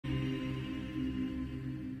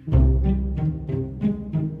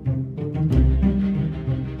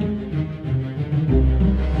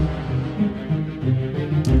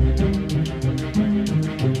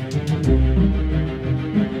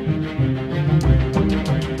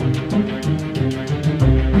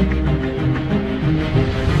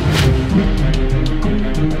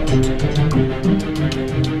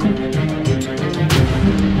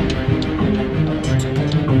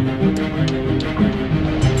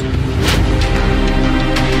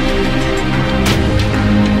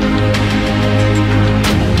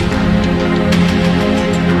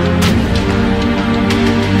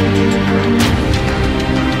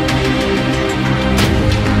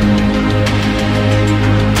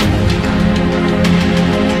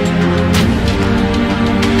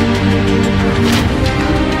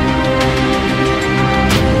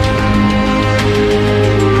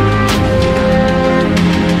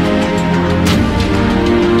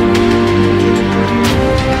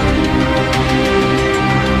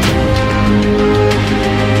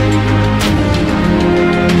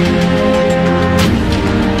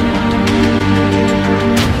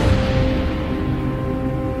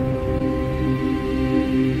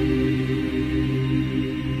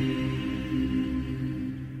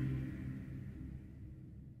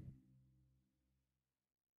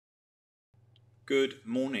Good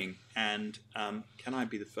morning, and can I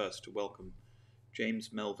be the first to welcome James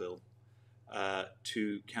Melville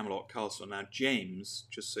to Camelot Castle. Now, James,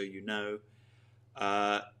 just so you know,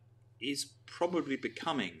 is probably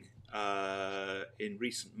becoming, in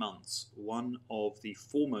recent months, one of the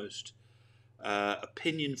foremost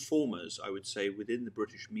opinion formers, I would say, within the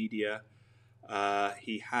British media.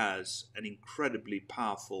 He has an incredibly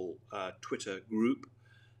powerful Twitter group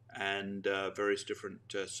and various different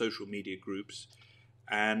social media groups.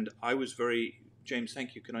 And I was James,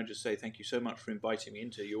 thank you. Can I just say thank you so much for inviting me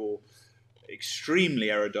into your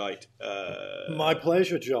extremely erudite my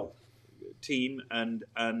pleasure, John. Team. And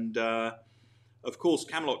of course,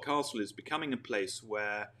 Camelot Castle is becoming a place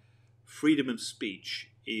where freedom of speech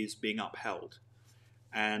is being upheld.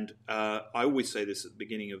 And I always say this at the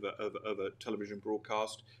beginning of a television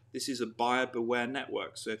broadcast. This is a buyer beware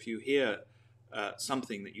network. So if you hear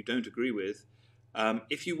something that you don't agree with,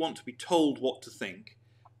 if you want to be told what to think,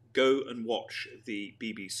 go and watch the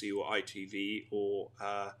BBC or ITV, or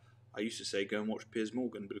I used to say go and watch Piers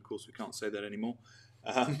Morgan, but of course we can't say that anymore.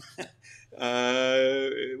 Well,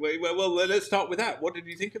 let's start with that. What did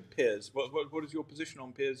you think of Piers? What is your position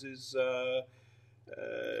on Piers's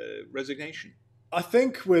resignation? I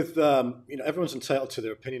think with everyone's entitled to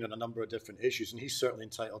their opinion on a number of different issues, and he's certainly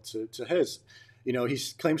entitled to his. He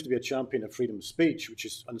claims to be a champion of freedom of speech,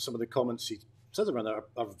 and some of the comments he says around that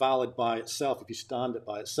are valid by itself if you stand it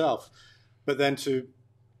by itself. But then to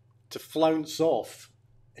flounce off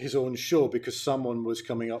his own show because someone was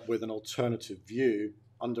coming up with an alternative view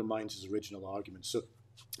undermines his original argument.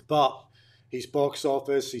 But he's box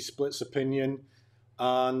office, he splits opinion,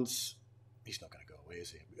 and he's not going to go away,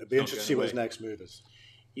 is he? It'd be interesting to see what his next move is.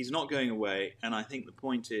 He's not going away, and I think the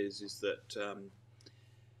point is that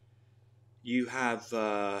you have.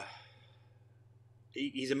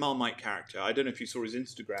 He's a Marmite character. I don't know if you saw his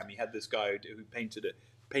Instagram. He had this guy who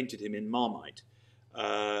painted him in Marmite,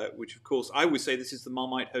 which of course I always say this is the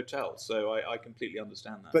Marmite Hotel. So I completely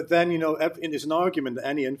understand that. But then there's an argument that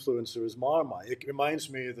any influencer is Marmite. It reminds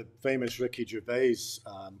me of the famous Ricky Gervais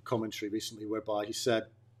commentary recently, whereby he said,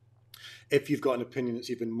 if you've got an opinion that's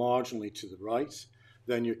even marginally to the right,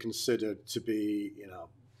 then you're considered to be,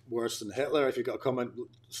 worse than Hitler. If you've got a comment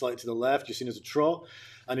slightly to the left, you're seen as a troll.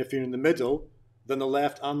 And if you're in the middle, then the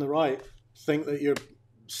left and the right think that you're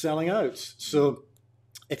selling out. So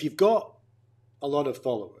if you've got a lot of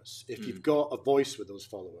followers, if you've got a voice with those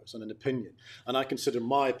followers and an opinion, and I consider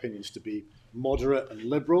my opinions to be moderate and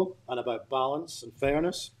liberal and about balance and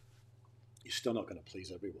fairness, you're still not going to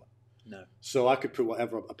please everyone. No. So I could put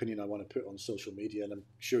whatever opinion I want to put on social media, and I'm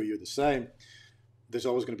sure you're the same. There's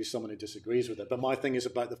always going to be someone who disagrees with it. But my thing is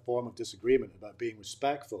about the form of disagreement, about being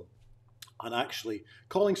respectful, and actually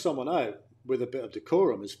calling someone out with a bit of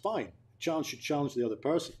decorum is fine. Should challenge the other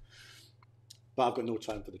person. But I've got no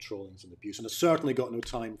time for the trollings and abuse. And I've certainly got no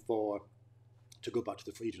time to go back to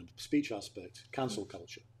the freedom of speech aspect, cancel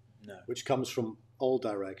culture, which comes from all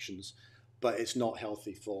directions, but it's not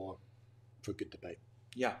healthy for good debate.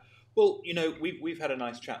 Yeah. Well, we've had a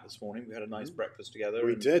nice chat this morning. We had a nice breakfast together.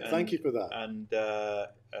 We did. Thank you for that. And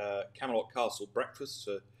Camelot Castle breakfasts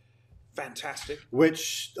are fantastic.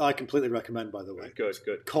 Which I completely recommend, by the way.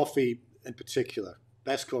 Good. Coffee in particular.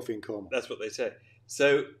 Best coffee in Cornwall. That's what they say.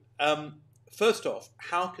 So, first off,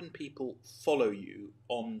 how can people follow you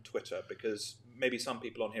on Twitter? Because maybe some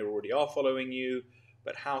people on here already are following you,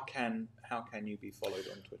 but how can you be followed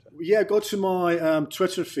on Twitter? Yeah, go to my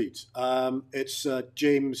Twitter feed. It's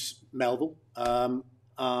James Melville,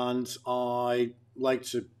 and I like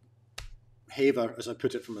to haver, as I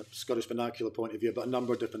put it from a Scottish vernacular point of view, about a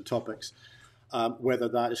number of different topics, whether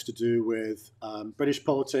that is to do with British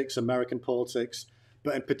politics, American politics,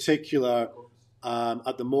 but in particular,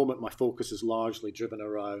 at the moment, my focus is largely driven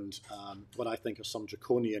around what I think are some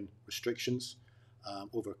draconian restrictions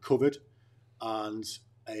over COVID. And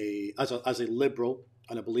as a liberal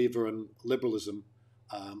and a believer in liberalism,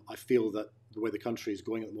 I feel that the way the country is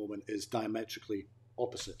going at the moment is diametrically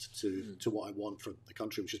opposite to what I want for the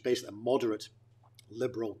country, which is basically a moderate,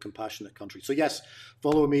 liberal, compassionate country. So yes,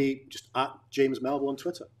 follow me just at James Melville on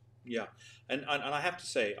Twitter. Yeah, and I have to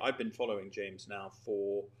say, I've been following James now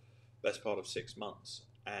for the best part of 6 months,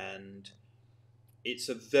 and it's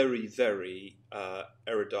a very, very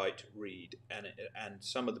erudite read, and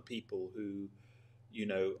some of the people who,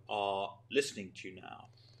 are listening to you now,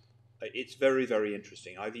 it's very, very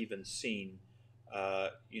interesting. I've even seen,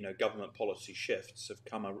 government policy shifts have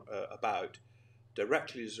come about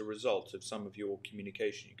directly as a result of some of your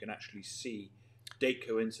communication. You can actually see date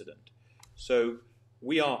coincident. So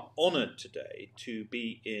we are honoured today to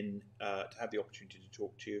be to have the opportunity to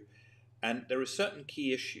talk to you, and there are certain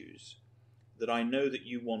key issues that I know that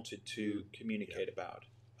you wanted to communicate about.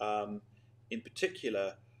 In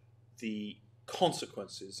particular, the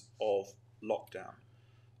consequences of lockdown.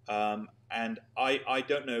 And I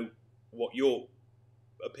don't know what your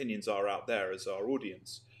opinions are out there as our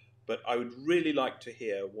audience, but I would really like to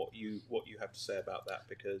hear what you have to say about that,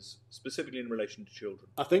 because specifically in relation to children.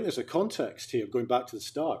 I think there's a context here, going back to the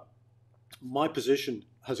start. My position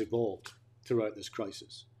has evolved throughout this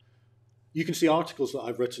crisis. You can see articles that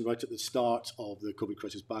I've written right at the start of the COVID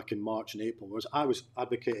crisis back in March and April, whereas I was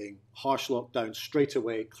advocating harsh lockdown straight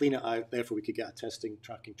away, clean it out, therefore we could get a testing,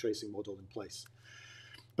 tracking, tracing model in place.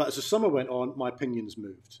 But as the summer went on, my opinions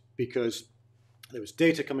moved, because there was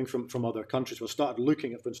data coming from other countries. So I started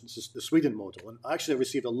looking at, for instance, the Sweden model, and actually I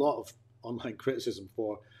received a lot of online criticism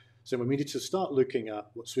for saying, well, we need to start looking at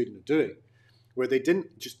what Sweden are doing, where they didn't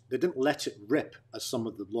let it rip, as some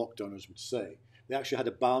of the lockdowners would say. They actually had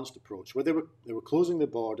a balanced approach where they were closing the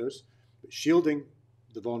borders, but shielding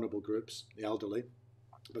the vulnerable groups, the elderly,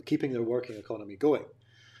 but keeping their working economy going.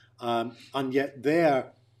 And yet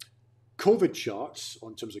their COVID charts,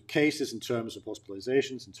 in terms of cases, in terms of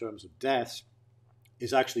hospitalizations, in terms of deaths,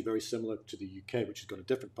 is actually very similar to the UK, which has got a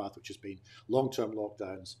different path, which has been long-term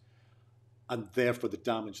lockdowns, and therefore the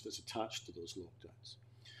damage that's attached to those lockdowns.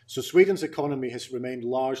 So Sweden's economy has remained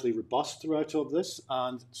largely robust throughout all of this,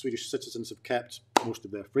 and Swedish citizens have kept most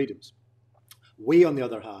of their freedoms. We, on the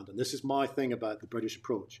other hand, and this is my thing about the British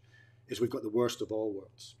approach, is we've got the worst of all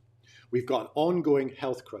worlds. We've got an ongoing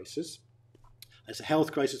health crisis. It's a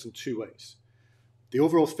health crisis in two ways. The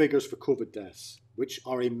overall figures for COVID deaths, which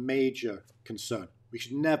are a major concern. We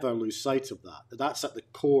should never lose sight of that. That's at the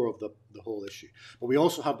core of the whole issue. But we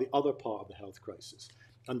also have the other part of the health crisis,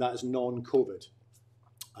 and that is non-COVID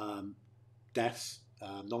deaths,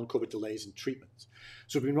 non-COVID delays in treatment.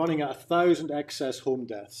 So we've been running at 1,000 excess home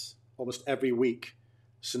deaths almost every week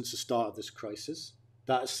since the start of this crisis.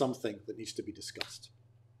 That is something that needs to be discussed.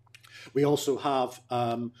 We also have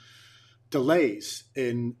delays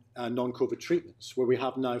in non-COVID treatments, where we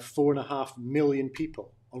have now 4.5 million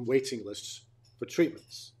people on waiting lists for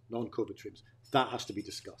treatments, non-COVID treatments. That has to be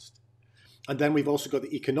discussed. And then we've also got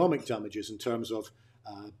the economic damages in terms of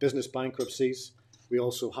business bankruptcies. We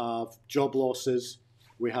also have job losses.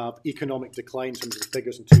 We have economic declines in the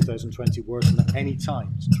figures in 2020 worse than at any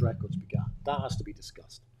time since records began. That has to be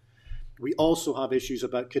discussed. We also have issues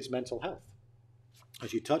about kids' mental health,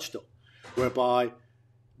 as you touched on, whereby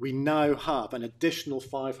we now have an additional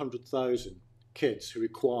 500,000 kids who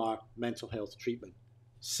require mental health treatment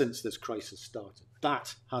since this crisis started.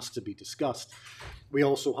 That has to be discussed. We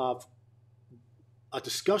also have a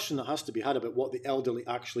discussion that has to be had about what the elderly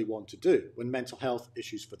actually want to do when mental health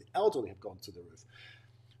issues for the elderly have gone to the roof.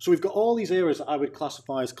 So we've got all these areas that I would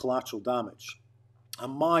classify as collateral damage.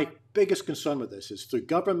 And my biggest concern with this is through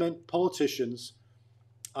government, politicians,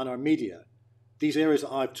 and our media, these areas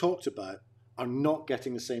that I've talked about are not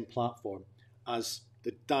getting the same platform as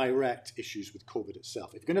the direct issues with COVID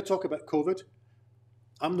itself. If you're going to talk about COVID,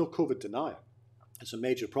 I'm no COVID denier. It's a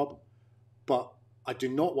major problem. But I do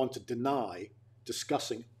not want to deny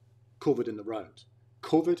discussing COVID in the round.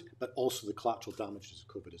 COVID, but also the collateral damages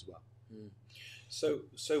of COVID as well. Mm.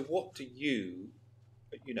 So what do you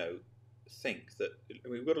think that,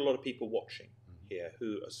 we've got a lot of people watching here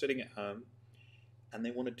who are sitting at home and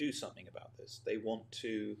they want to do something about this. They want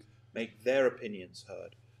to make their opinions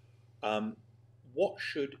heard. What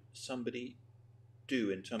should somebody do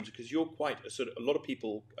in terms of, because you're quite a lot of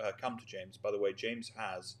people come to James. By the way, James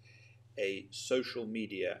has a social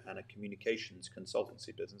media and a communications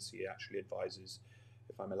consultancy business. He actually advises,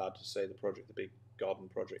 if I'm allowed to say, the big garden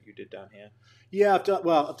project you did down here. Yeah,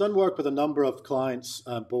 I've done work with a number of clients,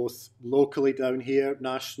 both locally down here,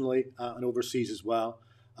 nationally, and overseas as well.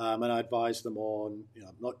 And I advise them on,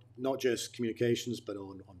 not just communications, but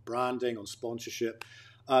on branding, on sponsorship.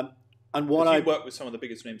 And what you work with some of the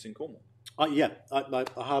biggest names in Cornwall. I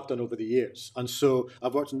have done over the years, and so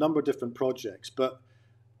I've worked on a number of different projects. But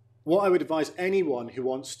what I would advise anyone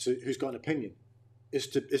who's got an opinion is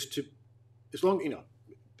to as long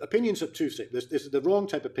opinions are two things. There's the wrong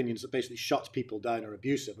type of opinions that basically shuts people down or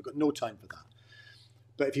abusive. I've got no time for that.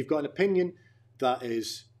 But if you've got an opinion that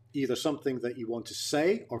is either something that you want to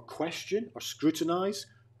say or question or scrutinize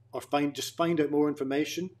or find out more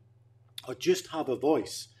information or just have a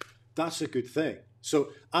voice, that's a good thing.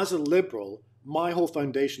 So as a liberal, my whole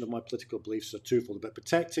foundation of my political beliefs are twofold: about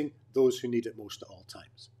protecting those who need it most at all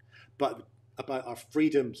times, but about our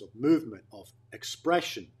freedoms of movement, of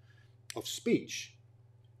expression, of speech.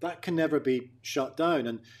 That can never be shut down.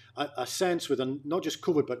 And I sense not just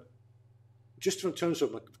COVID, but just in terms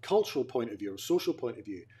of a cultural point of view or social point of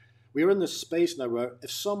view, we're in this space now where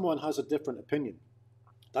if someone has a different opinion,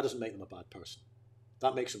 that doesn't make them a bad person.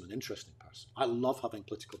 That makes them an interesting person. I love having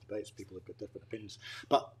political debates. People have got different opinions.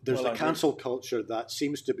 But there's a cancel culture that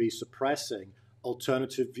seems to be suppressing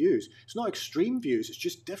alternative views. It's not extreme views, it's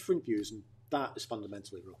just different views, and that is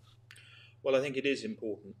fundamentally wrong. Well, I think it is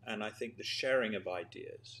important, and I think the sharing of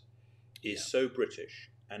ideas is so British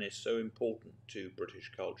and is so important to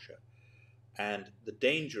British culture. And the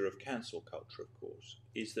danger of cancel culture, of course,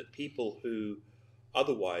 is that people who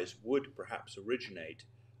otherwise would perhaps originate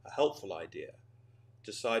a helpful idea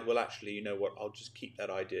decide, well, actually, you know what, I'll just keep that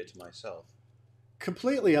idea to myself.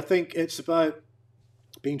 Completely. I think it's about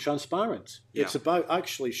being transparent. Yeah. It's about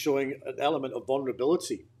actually showing an element of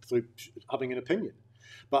vulnerability through having an opinion.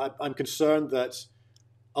 But I'm concerned that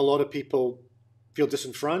a lot of people feel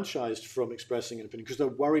disenfranchised from expressing an opinion because they're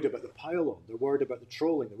worried about the pile-on, they're worried about the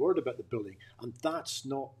trolling, they're worried about the bullying, and that's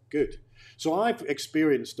not good. So I've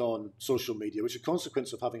experienced on social media, which is a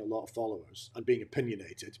consequence of having a lot of followers and being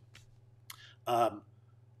opinionated,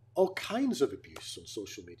 all kinds of abuse on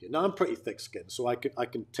social media. Now, I'm pretty thick-skinned, so I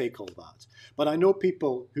can take all that. But I know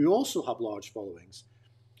people who also have large followings,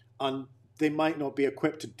 and they might not be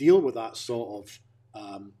equipped to deal with that sort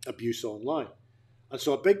of abuse online. And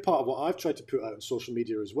so a big part of what I've tried to put out on social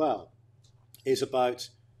media as well is about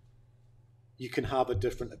you can have a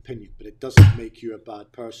different opinion, but it doesn't make you a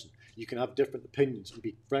bad person. You can have different opinions and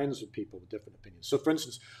be friends with people with different opinions. So, for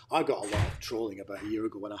instance, I got a lot of trolling about a year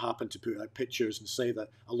ago when I happened to put out pictures and say that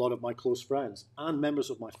a lot of my close friends and members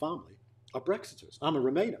of my family are Brexiters. I'm a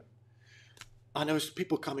Remainer. And there was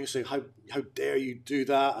people coming and saying, how dare you do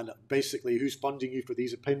that? And basically, who's funding you for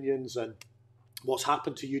these opinions? And what's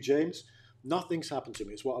happened to you, James? Nothing's happened to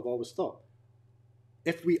me. It's what I've always thought.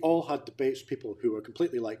 If we all had debates with people who were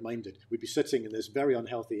completely like-minded, we'd be sitting in this very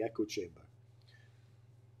unhealthy echo chamber,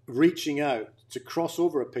 reaching out to cross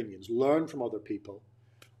over opinions, learn from other people,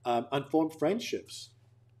 and form friendships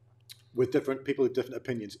with different people with different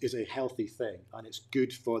opinions is a healthy thing. And it's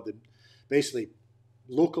good for the basically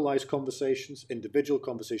localized conversations, individual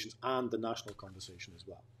conversations, and the national conversation as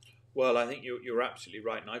well. Well, I think you're absolutely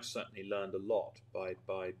right. And I've certainly learned a lot by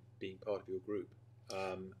being part of your group.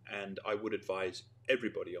 And I would advise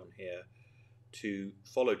everybody on here to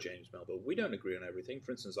follow James Melville. We don't agree on everything.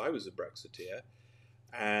 For instance, I was a Brexiteer,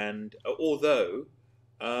 and although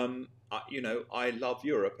I love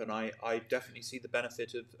Europe, and I definitely see the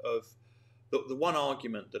benefit of the one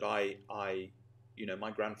argument that I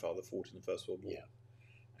my grandfather fought in the First World War,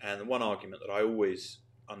 and the one argument that I always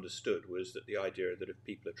understood was that the idea that if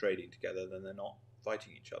people are trading together, then they're not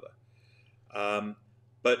fighting each other.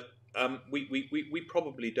 But we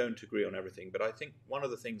probably don't agree on everything, but I think one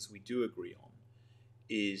of the things we do agree on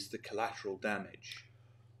is the collateral damage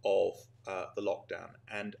of the lockdown.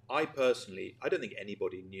 And I personally, I don't think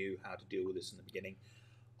anybody knew how to deal with this in the beginning.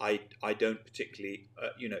 I don't particularly,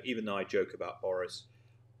 even though I joke about Boris,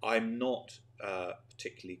 I'm not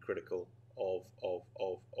particularly critical of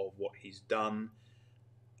what he's done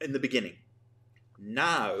in the beginning.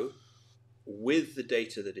 Now, with the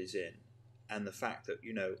data that is in, and the fact that,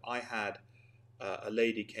 I had a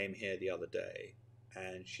lady came here the other day,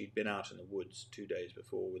 and she'd been out in the woods 2 days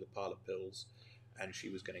before with a pile of pills, and she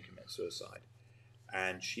was going to commit suicide.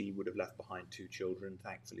 And she would have left behind 2 children.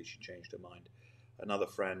 Thankfully, she changed her mind. Another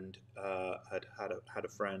friend had a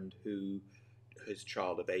friend who, his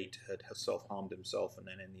child of 8 had self-harmed himself, and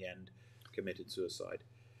then in the end committed suicide.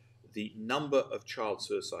 The number of child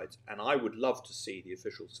suicides, and I would love to see the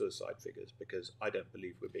official suicide figures because I don't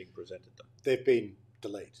believe we're being presented them. They've been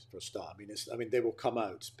delayed for a start. I mean, they will come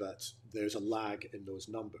out, but there's a lag in those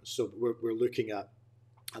numbers. So we're looking at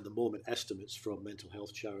the moment, estimates from mental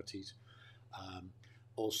health charities,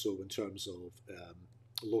 also in terms of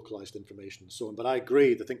localized information and so on. But I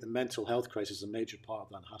agree. I think the mental health crisis is a major part of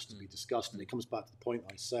that and has to be discussed. And it comes back to the point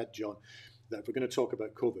I said, John, that if we're going to talk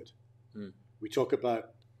about COVID, we talk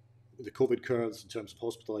about the COVID curves in terms of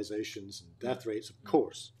hospitalizations and death rates, of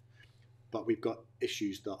course, but we've got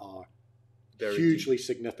issues that are very hugely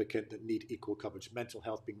significant that need equal coverage. Mental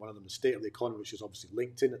health being one of them, the state of the economy, which is obviously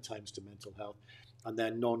linked in at times to mental health, and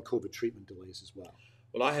then non-COVID treatment delays as well.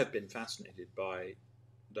 Well, I have been fascinated by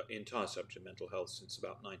the entire subject of mental health since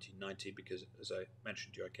about 1990 because, as I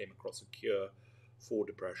mentioned to you, I came across a cure for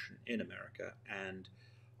depression in America, and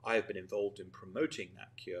I have been involved in promoting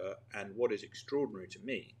that cure. And what is extraordinary to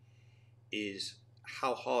me is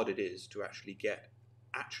how hard it is to actually get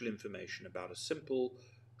actual information about a simple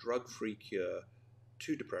drug-free cure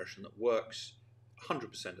to depression that works 100%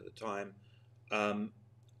 of the time,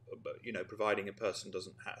 but, providing a person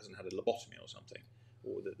hasn't had a lobotomy or something,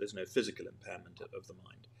 or that there's no physical impairment of the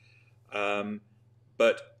mind.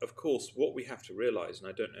 But of course, what we have to realise, and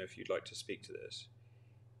I don't know if you'd like to speak to this,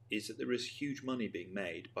 is that there is huge money being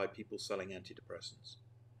made by people selling antidepressants.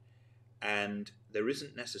 And there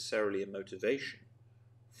isn't necessarily a motivation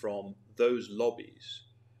from those lobbies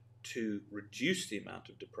to reduce the amount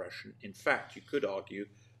of depression. In fact, you could argue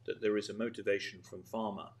that there is a motivation from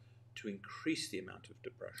pharma to increase the amount of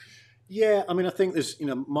depression. Yeah, I mean, I think there's,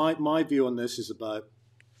 my view on this is about,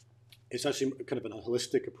 it's actually kind of a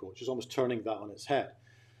holistic approach. It's almost turning that on its head.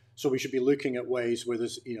 So we should be looking at ways where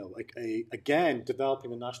there's, again,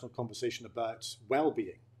 developing a national conversation about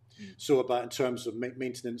well-being. So about in terms of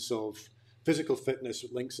maintenance of physical fitness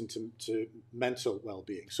links into mental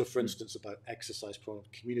well-being. So for instance, about exercise program,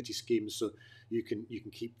 community schemes, so you can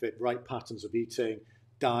keep fit, right patterns of eating,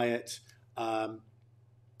 diet,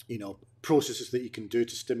 processes that you can do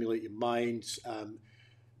to stimulate your mind,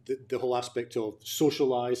 the whole aspect of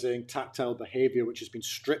socializing, tactile behavior, which has been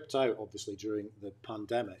stripped out, obviously, during the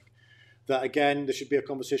pandemic. That, again, there should be a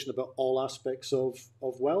conversation about all aspects of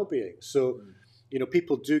well-being. So,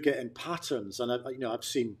 people do get in patterns, and I've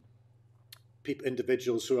seen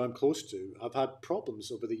individuals who I'm close to have had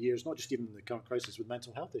problems over the years, not just even in the current crisis, with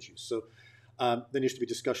mental health issues. So there needs to be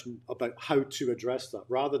discussion about how to address that,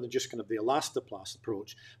 rather than just kind of the elastoplast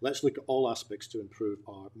approach. Let's look at all aspects to improve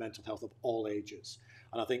our mental health of all ages.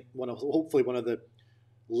 And I think hopefully one of the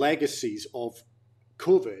legacies of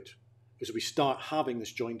COVID is we start having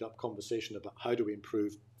this joined up conversation about how do we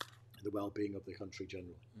improve the well-being of the country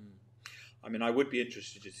generally. I mean, I would be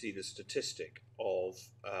interested to see the statistic of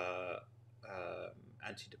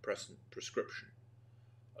antidepressant prescription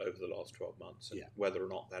over the last 12 months and whether or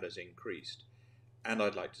not that has increased. And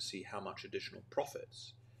I'd like to see how much additional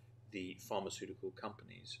profits the pharmaceutical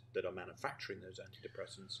companies that are manufacturing those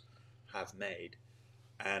antidepressants have made.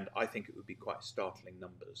 And I think it would be quite startling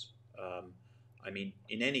numbers. I mean,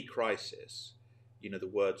 in any crisis, the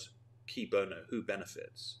words qui bono, who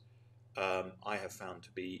benefits, I have found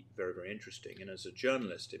to be very, very interesting. And as a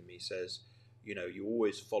journalist in me says, you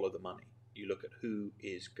always follow the money. You look at who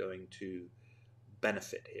is going to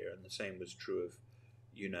benefit here. And the same was true of,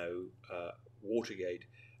 Watergate.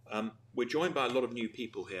 We're joined by a lot of new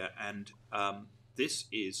people here. And this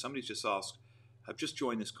is, somebody's just asked, have just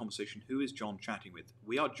joined this conversation, who is John chatting with?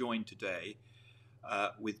 We are joined today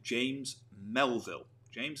with James Melville.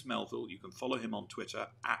 James Melville, you can follow him on Twitter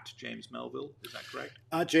at James Melville, is that correct?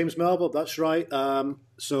 At James Melville, that's right.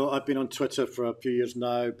 So I've been on Twitter for a few years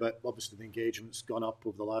now, but obviously the engagement's gone up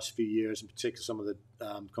over the last few years, in particular some of the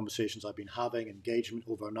conversations I've been having, engagement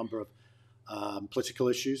over a number of political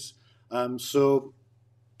issues. So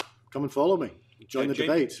come and follow me. Join the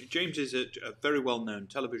debate. James is a very well-known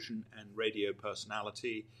television and radio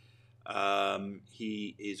personality.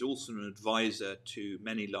 He is also an advisor to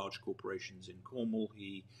many large corporations in Cornwall.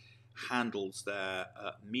 He handles their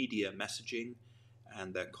media messaging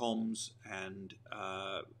and their comms and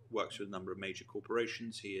works with a number of major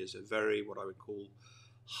corporations. He is a very, what I would call,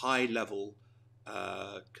 high-level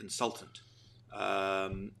consultant.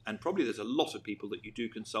 And probably there's a lot of people that you do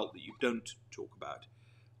consult that you don't talk about.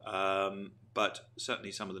 But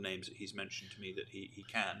certainly some of the names that he's mentioned to me that he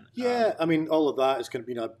can. Yeah, I mean, all of that is going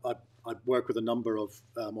to be, I work with a number of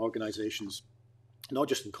organisations, not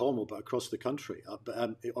just in Cornwall, but across the country.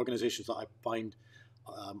 Organisations that I find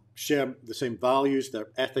share the same values,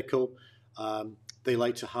 they're ethical, they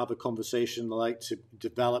like to have a conversation, they like to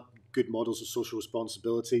develop good models of social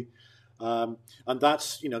responsibility. And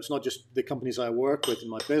that's, it's not just the companies I work with in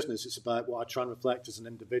my business, it's about what I try and reflect as an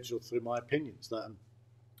individual through my opinions. That I'm,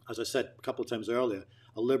 as I said a couple of times earlier,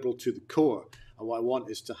 a liberal to the core. And what I want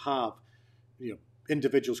is to have,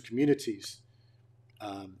 individuals, communities,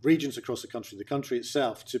 regions across the country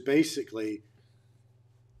itself, to basically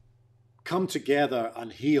come together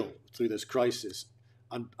and heal through this crisis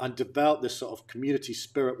and develop this sort of community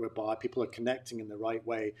spirit whereby people are connecting in the right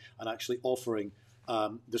way and actually offering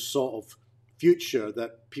the sort of future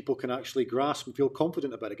that people can actually grasp and feel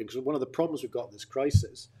confident about again. Because one of the problems we've got in this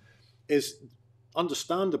crisis is,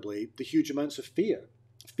 understandably, the huge amounts of fear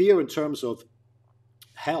in terms of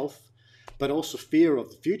health, but also fear of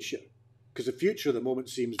the future, because the future at the moment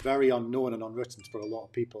seems very unknown and unwritten for a lot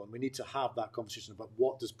of people, and we need to have that conversation about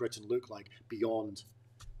what does Britain look like beyond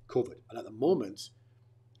COVID. And at the moment,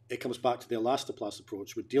 it comes back to the elastoplast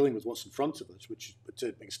approach. We're dealing with what's in front of us, which is to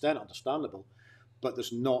an extent understandable, but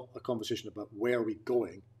there's not a conversation about where are we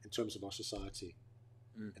going in terms of our society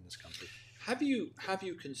in this country. Have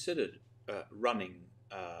you considered running,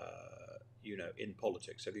 in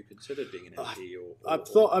politics? Have you considered being an MP?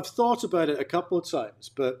 I've thought about it a couple of times,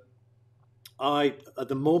 but at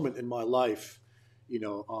the moment in my life,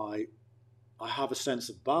 I I have a sense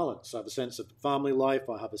of balance. I have a sense of family life.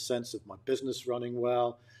 I have a sense of my business running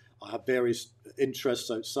well. I have various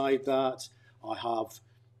interests outside that. I have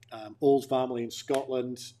old family in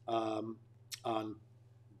Scotland and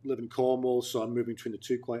live in Cornwall, so I'm moving between the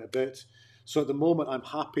two quite a bit. So at the moment, I'm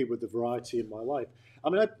happy with the variety in my life. I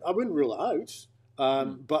mean, I wouldn't rule it out.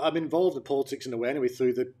 But I'm involved in politics in a way anyway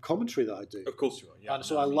through the commentary that I do. Of course you are, yeah. And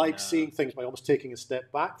so I like seeing things by almost taking a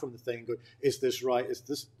step back from the thing and go, is this right? Is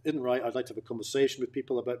this isn't right? I'd like to have a conversation with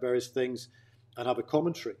people about various things and have a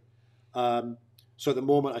commentary. So at the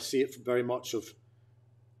moment I see it very much of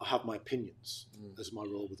I have my opinions as my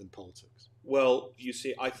role within politics. Well, you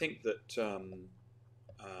see, I think that,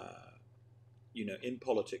 in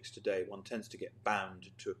politics today, one tends to get bound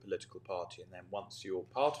to a political party, and then once you're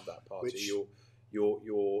part of that party,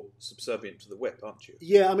 you're subservient to the whip, aren't you?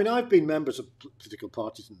 Yeah, I mean, I've been members of political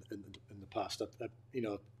parties in the past.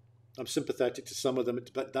 I'm sympathetic to some of them,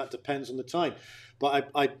 but that depends on the time. But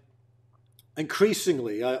I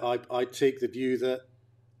increasingly take the view that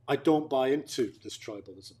I don't buy into this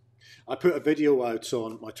tribalism. I put a video out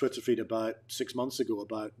on my Twitter feed about 6 months ago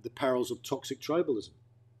about the perils of toxic tribalism.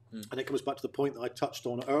 And it comes back to the point that I touched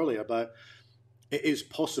on earlier about it is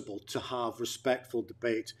possible to have respectful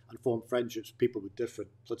debate and form friendships with people with different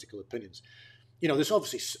political opinions. There's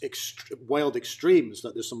obviously wild extremes,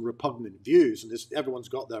 that there's some repugnant views, and everyone's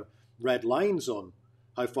got their red lines on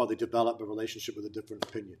how far they develop a relationship with a different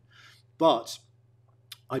opinion. But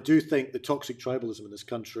I do think the toxic tribalism in this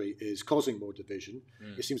country is causing more division.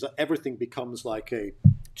 It seems that everything becomes like a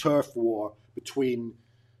turf war between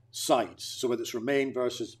sides. So whether it's Remain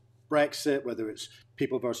versus Brexit, whether it's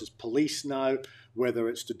people versus police now, whether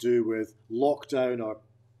it's to do with lockdown or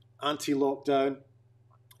anti-lockdown,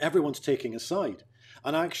 everyone's taking a side.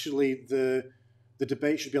 And actually the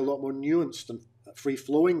debate should be a lot more nuanced and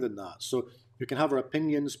free-flowing than that. So we can have our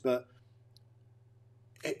opinions, but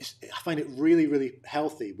I find it really, really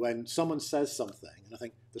healthy when someone says something, and I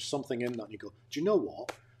think there's something in that, and you go, do you know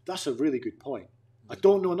what? That's a really good point. I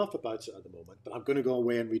don't know enough about it at the moment, but I'm going to go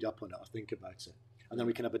away and read up on it or think about it. And then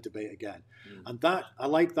we can have a debate again. And that, I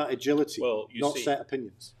like that agility, not set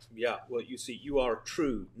opinions. Yeah, well, you see, you are a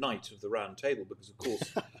true knight of the round table because, of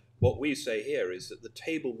course, what we say here is that the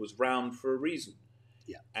table was round for a reason.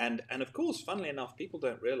 Yeah. And of course, funnily enough, people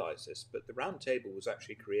don't realise this, but the round table was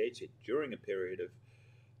actually created during a period of,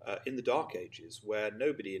 in the Dark Ages, where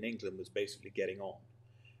nobody in England was basically getting on.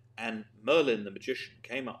 And Merlin the magician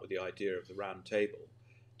came up with the idea of the round table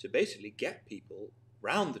to basically get people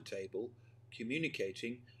round the table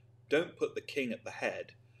communicating. Don't put the king at the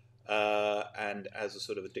head and as a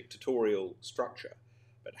sort of a dictatorial structure,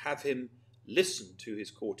 but have him listen to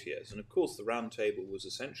his courtiers. And of course, the round table was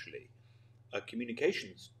essentially a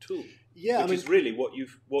communications tool, which is really what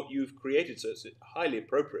you've created. So it's highly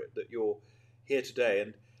appropriate that you're here today.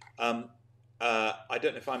 And I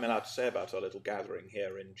don't know if I'm allowed to say about our little gathering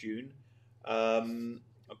here in June,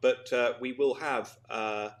 but we will have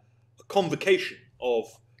a convocation of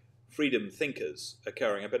freedom thinkers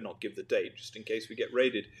occurring. I better not give the date just in case we get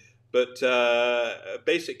raided. But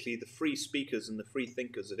basically the free speakers and the free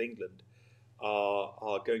thinkers of England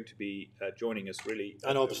are going to be joining us, really.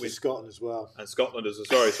 And obviously Scotland as well. And Scotland as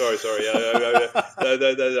well. Sorry.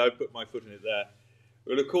 I put my foot in it there.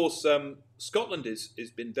 Well, of course, Scotland has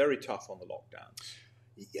been very tough on the lockdowns.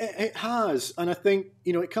 Yeah, it has. And I think,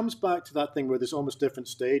 it comes back to that thing where there's almost different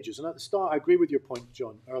stages. And at the start, I agree with your point,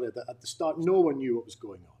 John, earlier, that at the start, no one knew what was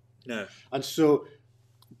going on. No. And so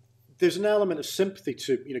there's an element of sympathy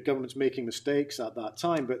to, governments making mistakes at that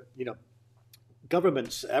time. But,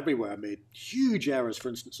 governments everywhere made huge errors, for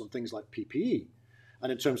instance, on things like PPE.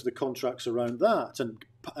 And in terms of the contracts around that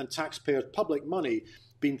and taxpayers' public money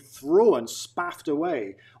being thrown, spaffed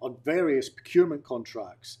away on various procurement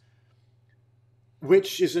contracts,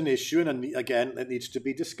 which is an issue, and again, it needs to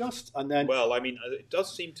be discussed. And then, well, I mean, it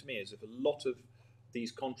does seem to me as if a lot of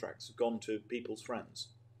these contracts have gone to people's friends.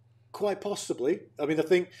 Quite possibly. I mean, I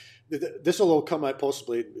think this will all come out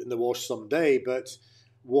possibly in the wash someday, but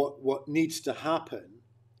what needs to happen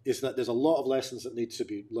is that there's a lot of lessons that need to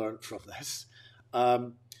be learned from this.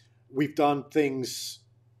 We've done things.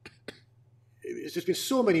 There's been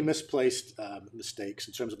so many misplaced mistakes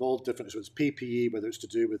in terms of all different, whether it's PPE, whether it's to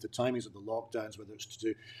do with the timings of the lockdowns, whether it's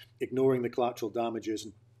to do ignoring the collateral damages.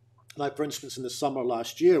 And like, for instance, in the summer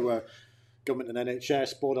last year, where government and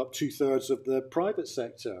NHS bought up 2/3 of the private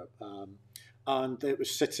sector, and it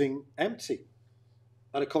was sitting empty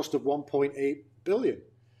at a cost of 1.8 billion.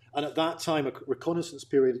 And at that time, a reconnaissance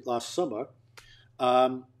period last summer,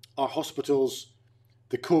 our hospitals,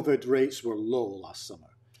 the COVID rates were low last summer.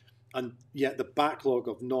 And yet the backlog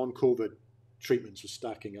of non-COVID treatments was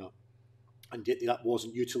stacking up. and yet that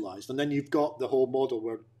wasn't utilised. And then you've got the whole model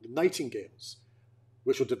where the Nightingales,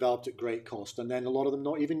 which were developed at great cost, and then a lot of them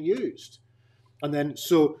not even used. And then,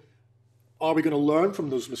 so are we going to learn from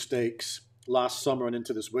those mistakes last summer and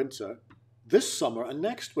into this winter, this summer and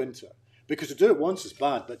next winter? Because to do it once is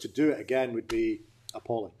bad, but to do it again would be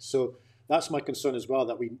appalling. So that's my concern as well,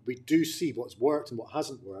 that we do see what's worked and what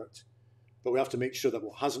hasn't worked, but we have to make sure that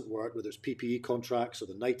what hasn't worked, whether it's PPE contracts or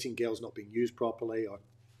the Nightingales not being used properly, or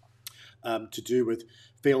to do with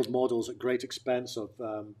failed models at great expense of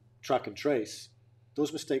track and trace,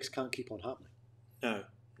 those mistakes can't keep on happening.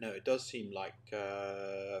 No, it does seem like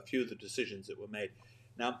a few of the decisions that were made.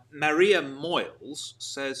 Now, Maria Moyles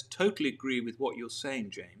says, totally agree with what you're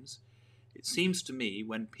saying, James. It seems to me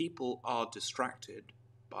when people are distracted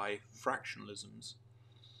by factionalisms,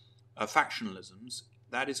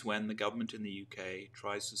 that is when the government in the UK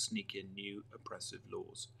tries to sneak in new oppressive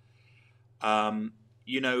laws.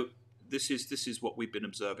 This is what we've been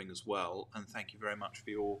observing as well, and thank you very much for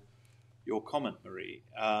your comment, Marie.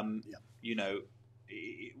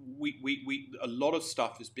 We a lot of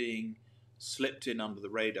stuff is being slipped in under the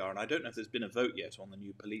radar, and I don't know if there's been a vote yet on the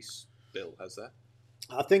new police bill, has there?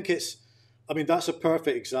 I think that's a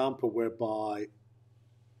perfect example whereby,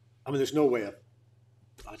 there's no way of,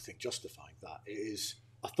 I think, justifying that. It is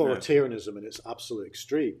authoritarianism in its absolute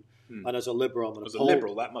extreme. And as a liberal,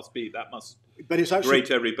 that must but it's actually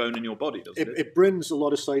grate every bone in your body, doesn't it? It brings a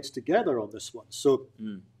lot of sides together on this one. So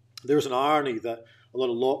there's an irony that a lot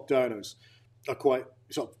of lockdowners are quite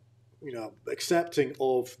accepting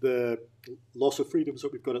of the loss of freedoms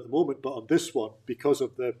that we've got at the moment, but on this one, because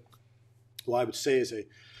of what I would say is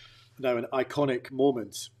now an iconic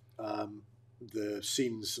moment, the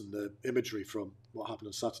scenes and the imagery from what happened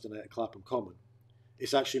on Saturday night at Clapham Common,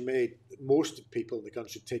 it's actually made most people in the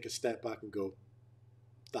country take a step back and go,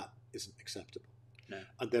 that isn't acceptable. No.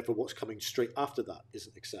 And therefore what's coming straight after that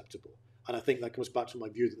isn't acceptable. And I think that comes back to my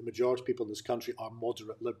view that the majority of people in this country are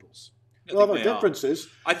moderate liberals. Well, there are differences.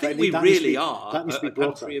 I think we really are a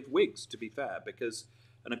country of Whigs, to be fair, because,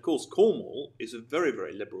 and of course, Cornwall is a very,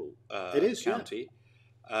 very liberal county.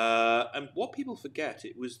 Yeah. And what people forget,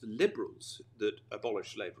 it was the Liberals that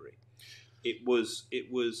abolished slavery. It was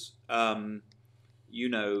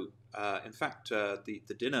in fact,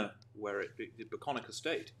 the dinner where the Baconic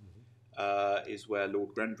Estate is where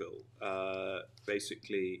Lord Grenville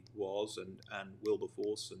basically was, and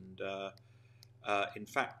Wilberforce, and in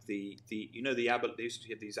fact, they used to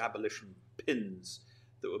have these abolition pins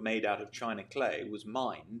that were made out of China clay was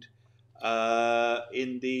mined where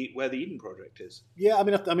the Eden Project is. Yeah,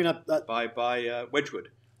 by Wedgwood.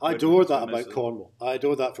 I adore that about Cornwall. I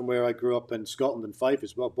adore that from where I grew up in Scotland and Fife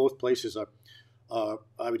as well. Both places are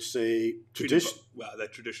I would say, they're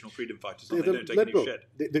traditional freedom fighters. They don't take liberal. any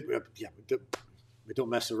shit. We don't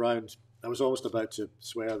mess around. I was almost about to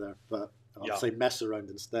swear there, but I'll say mess around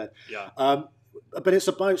instead. Yeah. But it's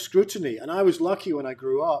about scrutiny, and I was lucky when I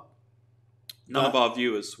grew up. None of our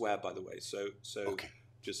viewers swear, by the way. So okay.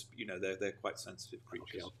 Just they're quite sensitive creatures.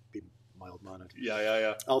 Okay, I'll be mild-mannered.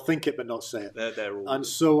 Yeah. I'll think it, but not say it. They're all. And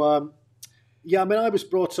so, I was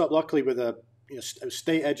brought up luckily with a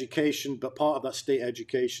state education, but part of that state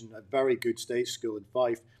education, a very good state school in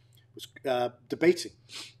Fife, was debating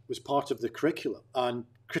was part of the curriculum, and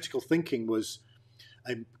critical thinking was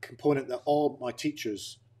a component that all my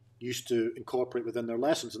teachers used to incorporate within their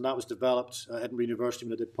lessons, and that was developed at Edinburgh University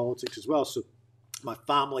when I did politics as well. So my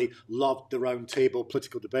family loved the round table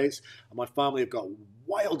political debates, and my family have got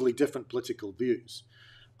wildly different political views.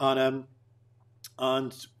 And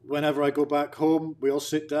whenever I go back home, we all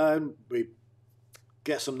sit down, we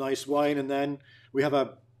get some nice wine, and then we have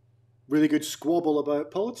a really good squabble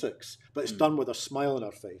about politics. But it's done with a smile on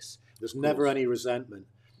our face. There's never any resentment.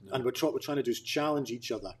 No. And what we're trying to do is challenge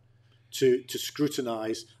each other to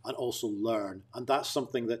scrutinise and also learn. And that's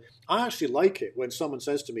something that I actually like it when someone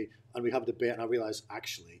says to me, and we have a debate, and I realise,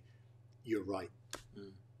 actually, you're right.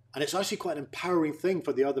 And it's actually quite an empowering thing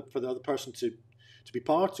for the other person to be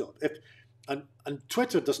part of. And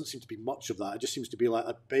Twitter doesn't seem to be much of that. It just seems to be like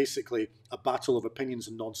basically a battle of opinions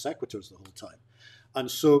and non sequiturs the whole time. And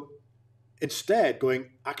so instead going,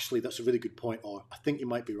 actually, that's a really good point, or I think you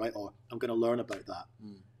might be right, or I'm going to learn about that.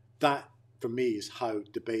 That, for me, is how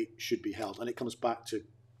debate should be held. And it comes back to,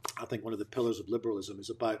 I think, one of the pillars of liberalism is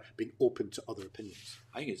about being open to other opinions.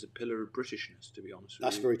 I think it's a pillar of Britishness, to be honest with you.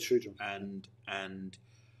 That's very true, John. And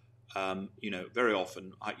very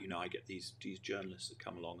often, I get these journalists that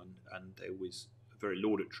come along, and they always are very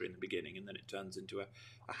laudatory in the beginning, and then it turns into a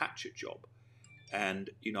hatchet job.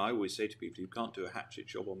 And, I always say to people, you can't do a hatchet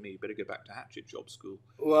job on me, you better go back to hatchet job school.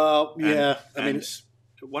 Well, yeah. It's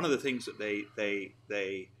one of the things that they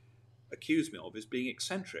accuse me of is being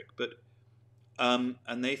eccentric, but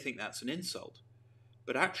and they think that's an insult.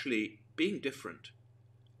 But actually, being different,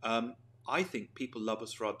 I think people love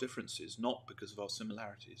us for our differences, not because of our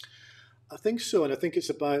similarities. I think so, and I think it's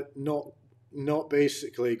about not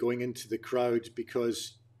basically going into the crowd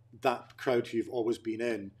because that crowd who you've always been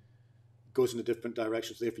in goes in a different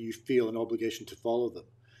direction, so therefore you feel an obligation to follow them.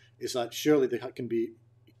 It's like surely there can be,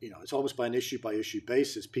 it's almost by issue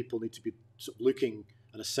basis. People need to be sort of looking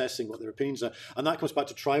and assessing what their opinions are. And that comes back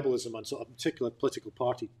to tribalism and sort of particular political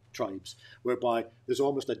party tribes, whereby there's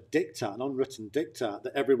almost a diktat, an unwritten diktat,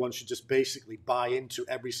 that everyone should just basically buy into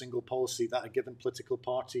every single policy that a given political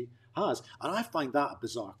party has. And I find that a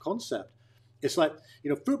bizarre concept. It's like,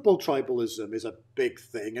 football tribalism is a big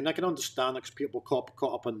thing, and I can understand that because people caught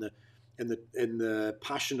up in the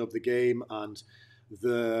passion of the game and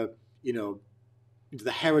the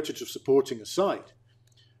heritage of supporting a side.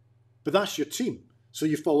 But that's your team. So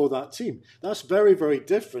you follow that team. That's very, very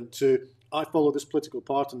different to I follow this political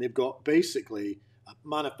party and they've got basically a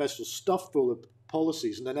manifesto stuffed full of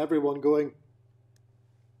policies, and then everyone going,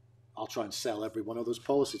 I'll try and sell every one of those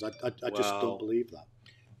policies. I just don't believe that.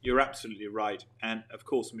 You're absolutely right. And of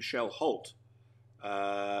course, Michelle Holt,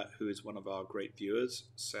 who is one of our great viewers,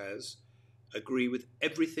 says, agree with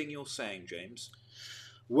everything you're saying, James.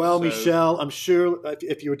 Well, so, Michelle, I'm sure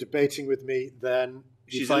if you were debating with me, then...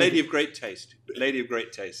 She's a lady of great taste. Lady of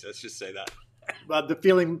great taste, let's just say that. But the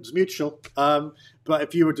feeling's mutual. But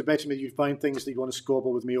if you were debating with me, you'd find things that you want to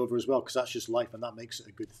squabble with me over as well, because that's just life, and that makes it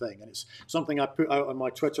a good thing. And it's something I put out on my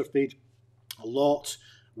Twitter feed a lot,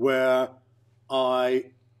 where I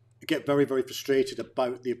get very, very frustrated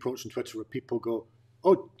about the approach on Twitter where people go,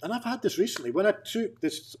 oh, and I've had this recently. When I took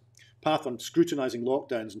this path on scrutinising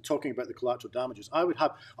lockdowns and talking about the collateral damages, I would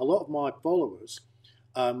have a lot of my followers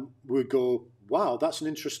would go, wow, that's an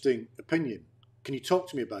interesting opinion. Can you talk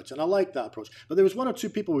to me about it? And I like that approach. But there was one or two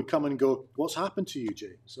people who would come and go, what's happened to you,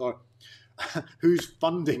 James? Or who's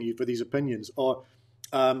funding you for these opinions? Or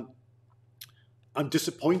I'm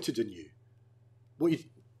disappointed in you.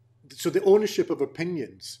 So the ownership of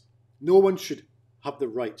opinions, no one should have the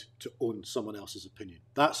right to own someone else's opinion.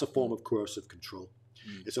 That's a form of coercive control.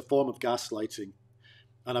 It's a form of gaslighting,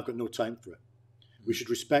 and I've got no time for it. We should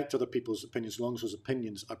respect other people's opinions as long as those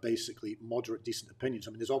opinions are basically moderate, decent opinions.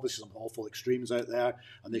 I mean, there's obviously some awful extremes out there,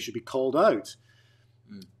 and they should be called out.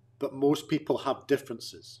 But most people have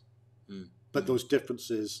differences. But those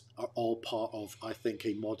differences are all part of, I think,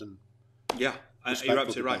 a modern... Yeah, you're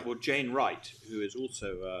absolutely right. Well, Jane Wright, who is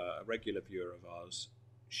also a regular viewer of ours,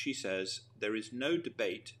 she says, there is no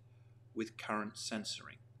debate with current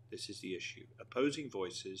censoring. This is the issue. Opposing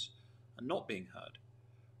voices are not being heard.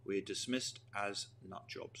 We're dismissed as nut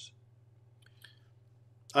jobs.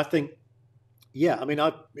 I think, yeah, I mean,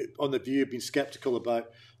 I've, on the view, been sceptical about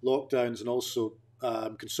lockdowns and also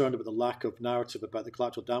concerned about the lack of narrative about the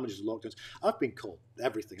collateral damages of lockdowns. I've been called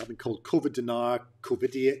everything. I've been called COVID denier,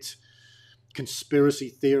 COVIDiot, conspiracy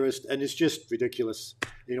theorist, and it's just ridiculous.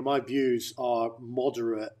 My views are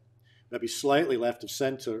moderate, maybe slightly left of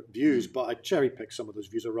centre views, but I cherry pick some of those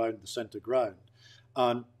views around the centre ground.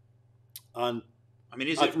 And I mean,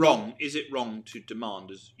 is it wrong? Is it wrong to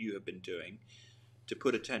demand, as you have been doing, to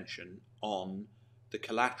put attention on the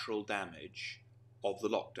collateral damage of the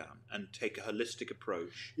lockdown and take a holistic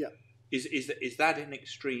approach? Yeah. Is that an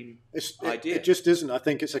extreme idea? It just isn't. I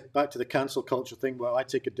think it's back to the cancel culture thing where I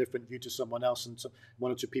take a different view to someone else, and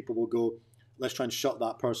one or two people will go, let's try and shut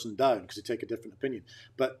that person down because they take a different opinion.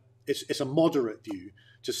 But it's a moderate view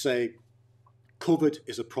to say COVID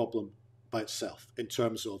is a problem by itself in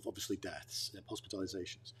terms of obviously deaths and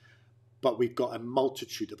hospitalizations. But we've got a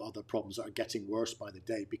multitude of other problems that are getting worse by the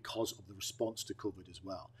day because of the response to COVID as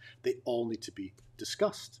well. They all need to be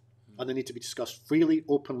discussed, and they need to be discussed freely,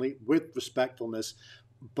 openly, with respectfulness,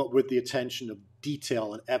 but with the attention of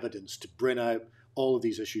detail and evidence to bring out all of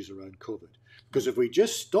these issues around COVID. Because if we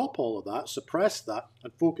just stop all of that, suppress that,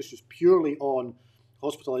 and focus just purely on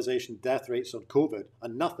hospitalization, death rates on COVID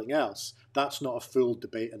and nothing else, that's not a full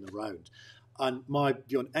debate in the round. And my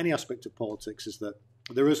view on any aspect of politics is that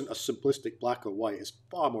there isn't a simplistic black or white. It's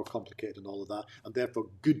far more complicated than all of that. And therefore,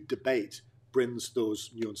 good debate brings those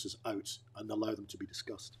nuances out and allow them to be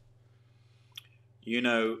discussed. It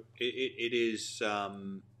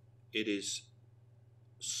is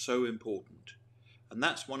so important. And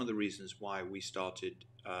that's one of the reasons why we started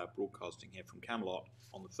broadcasting here from Camelot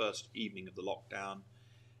on the first evening of the lockdown,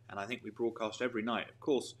 and I think we broadcast every night. Of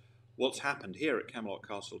course, what's happened here at Camelot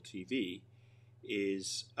Castle TV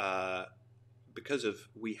is because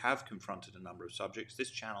we have confronted a number of subjects, this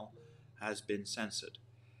channel has been censored.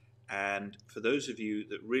 And for those of you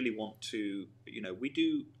that really want to, we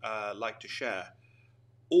do like to share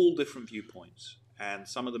all different viewpoints. And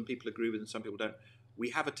some of them people agree with and some people don't.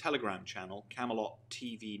 We have a Telegram channel, Camelot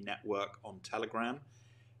TV Network on Telegram.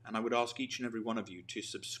 And I would ask each and every one of you to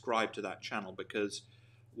subscribe to that channel, because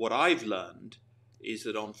what I've learned is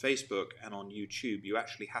that on Facebook and on YouTube, you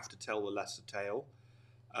actually have to tell the lesser tale.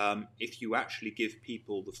 If you actually give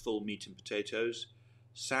people the full meat and potatoes,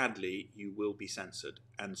 sadly, you will be censored.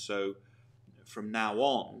 And so from now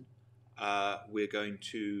on, we're going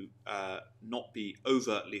to not be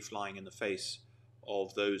overtly flying in the face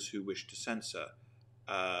of those who wish to censor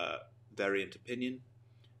variant opinion.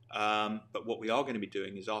 But what we are going to be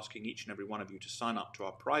doing is asking each and every one of you to sign up to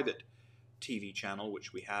our private TV channel,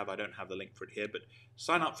 which we have. I don't have the link for it here, but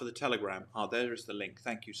sign up for the Telegram. There is the link.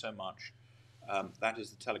 Thank you so much. That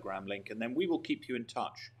is the Telegram link. And then we will keep you in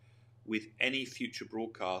touch with any future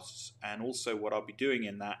broadcasts. And also what I'll be doing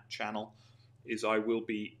in that channel is I will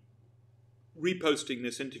be reposting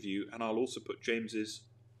this interview, and I'll also put James's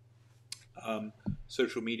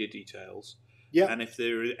social media details. Yeah. And if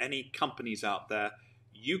there are any companies out there,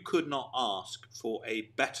 you could not ask for a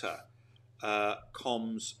better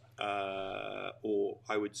comms or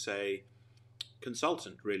I would say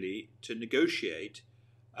consultant, really, to negotiate.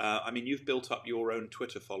 You've built up your own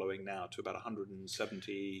Twitter following now to about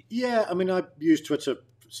 170. Yeah, I've used Twitter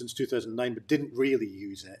since 2009, but didn't really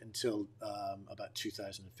use it until about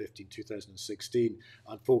 2015, 2016,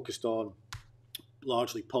 and focused on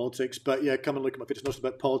largely politics. But yeah, come and look at my videos, not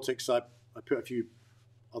about politics. I put a few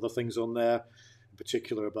other things on there, in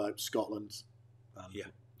particular about Scotland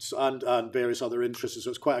and various other interests. So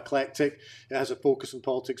it's quite eclectic. It has a focus on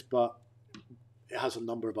politics, but it has a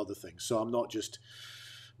number of other things. So I'm not just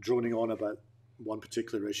droning on about one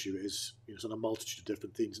particular issue. It's on a multitude of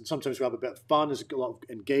different things. And sometimes we have a bit of fun. There's a lot of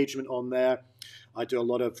engagement on there. I do a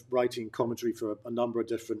lot of writing commentary for a number of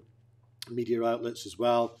different media outlets as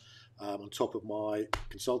well, on top of my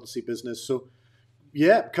consultancy business. So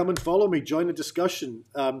yeah, come and follow me. Join the discussion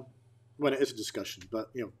when it is a discussion.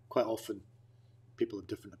 But quite often people have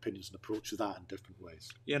different opinions and approach that in different ways.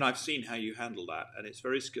 Yeah, and I've seen how you handle that, and it's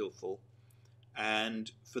very skillful. And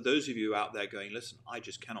for those of you out there going, listen, I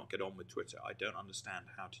just cannot get on with Twitter. I don't understand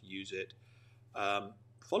how to use it.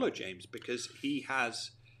 Follow James, because he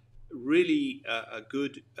has really a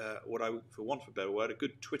good, for want of a better word, a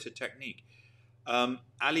good Twitter technique.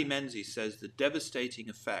 Ali Menzies says the devastating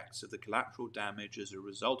effects of the collateral damage as a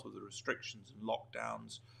result of the restrictions and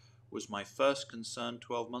lockdowns was my first concern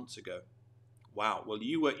 12 months ago. Wow. Well,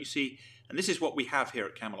 you see, and this is what we have here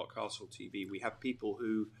at Camelot Castle TV. We have people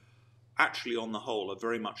who actually, on the whole, are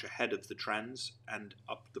very much ahead of the trends. And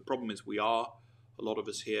the problem is a lot of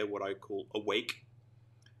us here, what I call awake.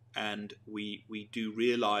 And we do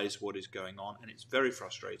realize what is going on. And it's very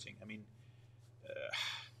frustrating.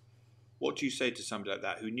 What do you say to somebody like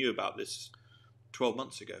that who knew about this 12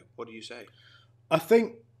 months ago? What do you say? I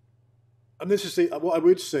think, and this is what I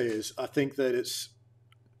would say is, I think that it's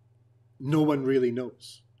no one really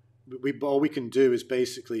knows. All we can do is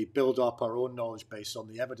basically build up our own knowledge base on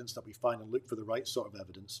the evidence that we find and look for the right sort of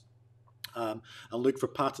evidence, and look for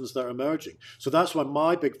patterns that are emerging. So that's why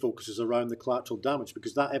my big focus is around the collateral damage,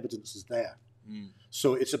 because that evidence is there.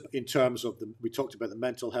 So it's in terms of we talked about the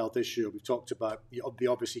mental health issue, we've talked about the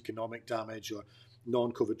obvious economic damage or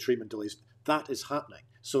non-COVID treatment delays. That is happening.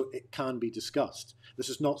 So it can be discussed. This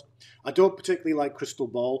is not, I don't particularly like crystal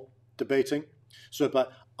ball debating.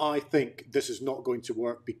 But I think this is not going to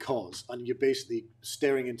work because, and you're basically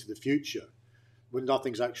staring into the future when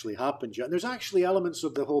nothing's actually happened yet. And there's actually elements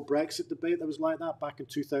of the whole Brexit debate that was like that back in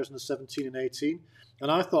 2017 and 18. And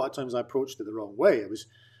I thought at times I approached it the wrong way. I was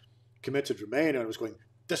committed Remain, and I was going,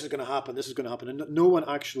 this is going to happen, this is going to happen. And no one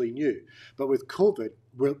actually knew. But with COVID,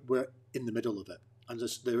 we're in the middle of it. And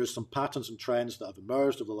there is some patterns and trends that have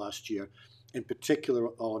emerged over the last year, in particular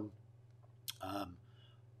on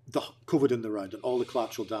the COVID in the round and all the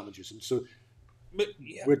collateral damages. And so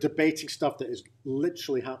we're debating stuff that is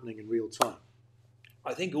literally happening in real time.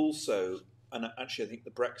 I think also, and actually I think the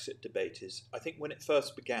Brexit debate is, I think when it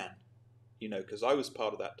first began, because I was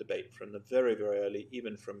part of that debate from the very, very early,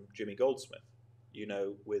 even from Jimmy Goldsmith,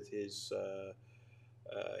 with his,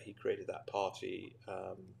 he created that party,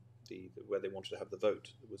 where they wanted to have the vote.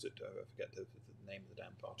 Was it, I forget the name of the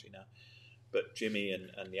damn party now. But Jimmy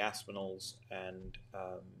and the Aspinalls and,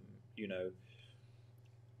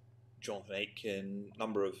 Jonathan Aitken,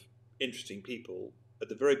 number of interesting people at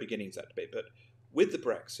the very beginnings of that debate. But with the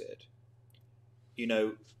Brexit,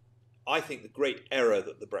 I think the great error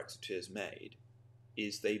that the Brexiteers made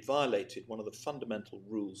is they violated one of the fundamental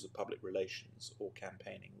rules of public relations or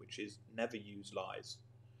campaigning, which is never use lies.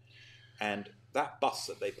 And that bus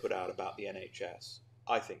that they put out about the NHS,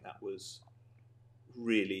 I think that was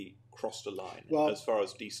really crossed a line as far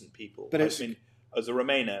as decent people. But I mean, as a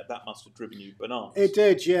Remainer, that must have driven you bananas. It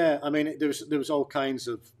did, yeah. I mean, there was all kinds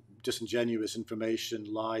of disingenuous information,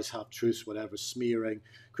 lies, half-truths, whatever, smearing,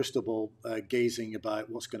 crystal ball gazing about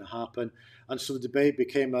what's going to happen. And so the debate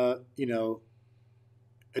became a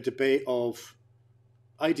debate of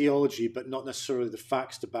ideology, but not necessarily the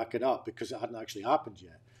facts to back it up, because it hadn't actually happened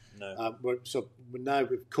yet. No. We're now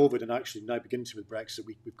with COVID and actually now beginning to with Brexit,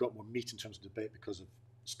 we've got more meat in terms of debate because of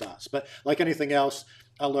stats. But like anything else,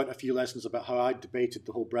 I learned a few lessons about how I debated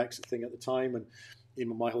the whole Brexit thing at the time. And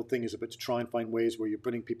my whole thing is about to try and find ways where you're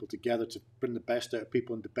bringing people together to bring the best out of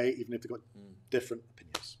people in debate, even if they've got different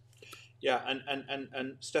opinions. Yeah,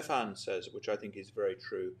 and Stefan says, which I think is very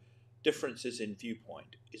true, differences in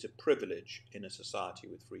viewpoint is a privilege in a society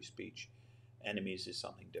with free speech. Enemies is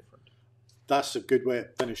something different. That's a good way to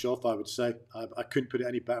finish off, I would say. I couldn't put it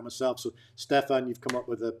any better myself. So, Stefan, you've come up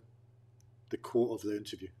with the quote of the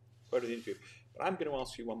interview. Quote of the interview. But I'm going to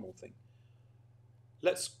ask you one more thing.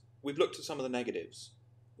 We've looked at some of the negatives.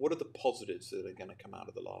 What are the positives that are going to come out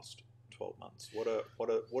of the last 12 months? What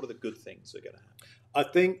are the good things that are going to happen? I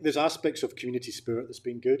think there's aspects of community spirit that's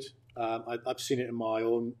been good. I've seen it in my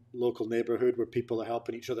own local neighbourhood where people are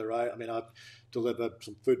helping each other out. I mean, I've delivered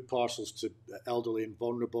some food parcels to elderly and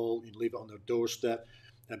vulnerable. You leave it on their doorstep,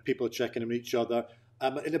 and people are checking on each other.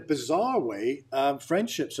 In a bizarre way,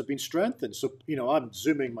 friendships have been strengthened. So, I'm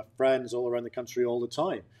Zooming my friends all around the country all the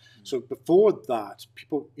time. So before that,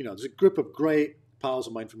 people, there's a group of great pals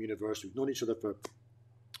of mine from university. We've known each other for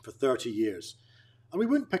 30 years. And we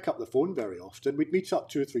wouldn't pick up the phone very often. We'd meet up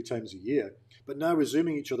 2 or 3 times a year. But now we're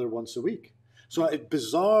Zooming each other once a week. So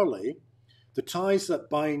bizarrely, the ties that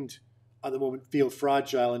bind at the moment feel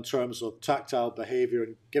fragile in terms of tactile behaviour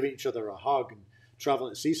and giving each other a hug and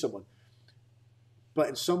travelling to see someone. But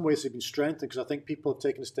in some ways they've been strengthened, because I think people have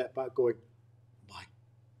taken a step back going, my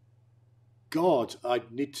God, I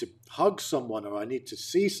need to hug someone, or I need to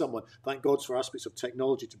see someone. Thank God for aspects of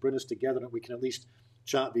technology to bring us together, and we can at least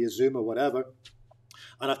chat via Zoom or whatever.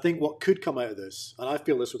 And I think what could come out of this, and I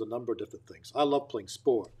feel this with a number of different things. I love playing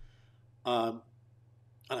sport, and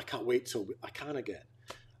I can't wait till I can again.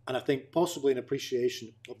 And I think possibly an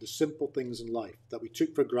appreciation of the simple things in life that we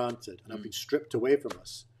took for granted and have been stripped away from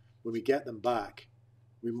us. When we get them back,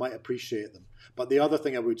 we might appreciate them. But the other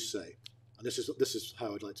thing I would say, and this is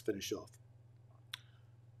how I'd like to finish off.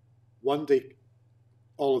 One day,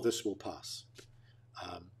 all of this will pass.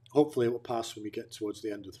 Hopefully it will pass when we get towards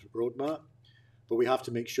the end of the roadmap. But we have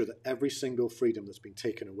to make sure that every single freedom that's been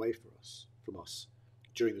taken away from us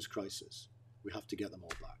during this crisis, we have to get them all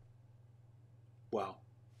back. Wow.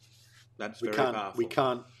 That's very powerful. We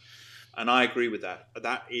can't. And I agree with that.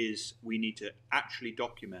 That is, we need to actually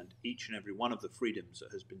document each and every one of the freedoms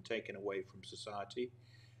that has been taken away from society,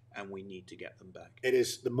 and we need to get them back. It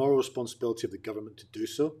is the moral responsibility of the government to do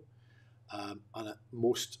so, and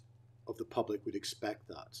most of the public would expect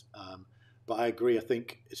that. But I agree. I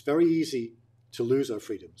think it's very easy to lose our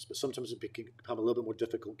freedoms, but sometimes it can become a little bit more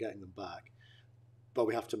difficult getting them back. But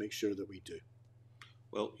we have to make sure that we do.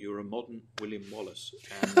 Well, you're a modern William Wallace,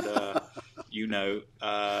 and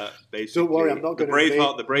basically, don't worry, I'm not going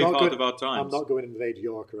the Braveheart of our times. I'm not going to invade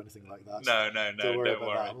York or anything like that. No, don't worry.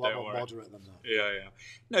 I'm a lot more moderate than that. Yeah.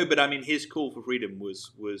 No, but I mean, his call for freedom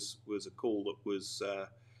was a call that was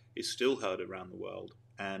is still heard around the world,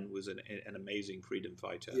 and was an amazing freedom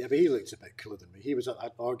fighter. Yeah, but he looked a bit cooler than me. He was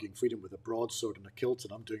arguing freedom with a broadsword and a kilt,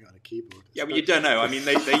 and I'm doing it on a keyboard. Yeah, but you don't know. I mean,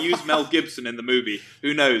 they used Mel Gibson in the movie.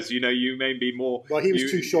 Who knows? You may be more... Well, he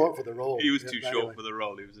was too short for the role. He was too short for the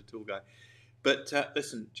role. He was a tall guy. But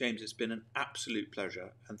listen, James, it's been an absolute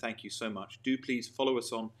pleasure, and thank you so much. Do please follow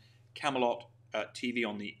us on Camelot TV.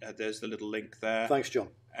 On the there's the little link there. Thanks, John.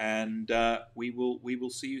 And we will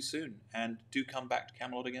see you soon. And do come back to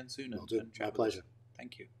Camelot again soon. Will do. My pleasure.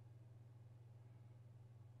 Thank you.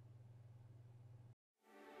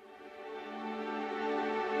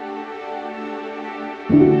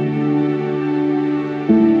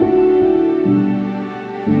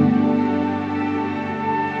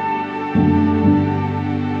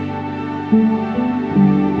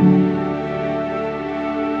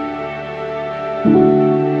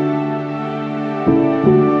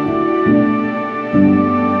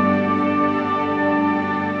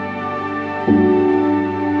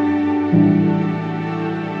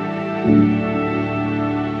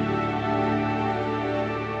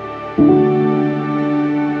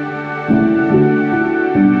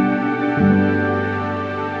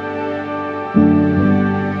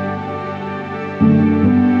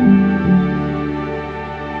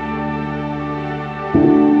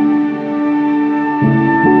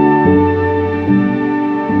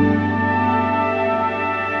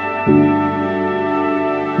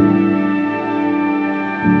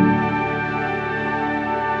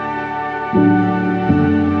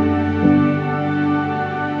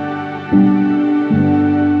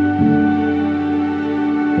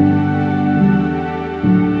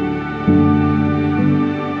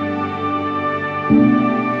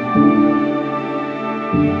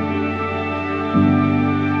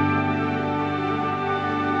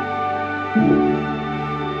 you.